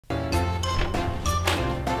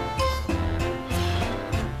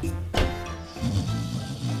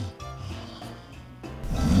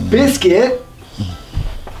Biscuit!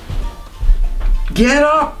 Get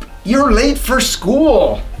up! You're late for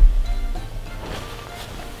school!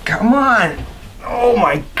 Come on! Oh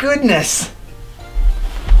my goodness!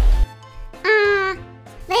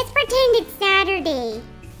 Let's pretend it's Saturday.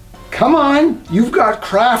 Come on! You've got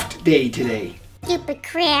craft day today. Stupid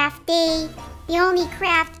craft day. The only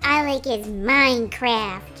craft I like is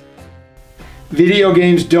Minecraft. Video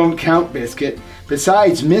games don't count, Biscuit.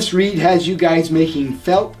 Besides, Miss Reed has you guys making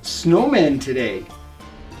felt snowmen today. And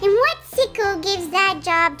what sicko gives that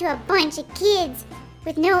job to a bunch of kids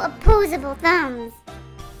with no opposable thumbs?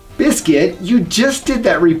 Biscuit, you just did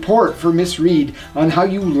that report for Miss Reed on how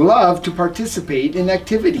you love to participate in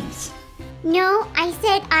activities. No, I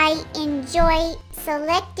said I enjoy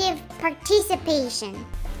selective participation.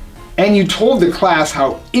 And you told the class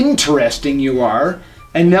how interesting you are,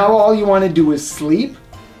 and now all you want to do is sleep?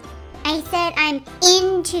 I said I'm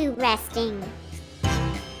into resting.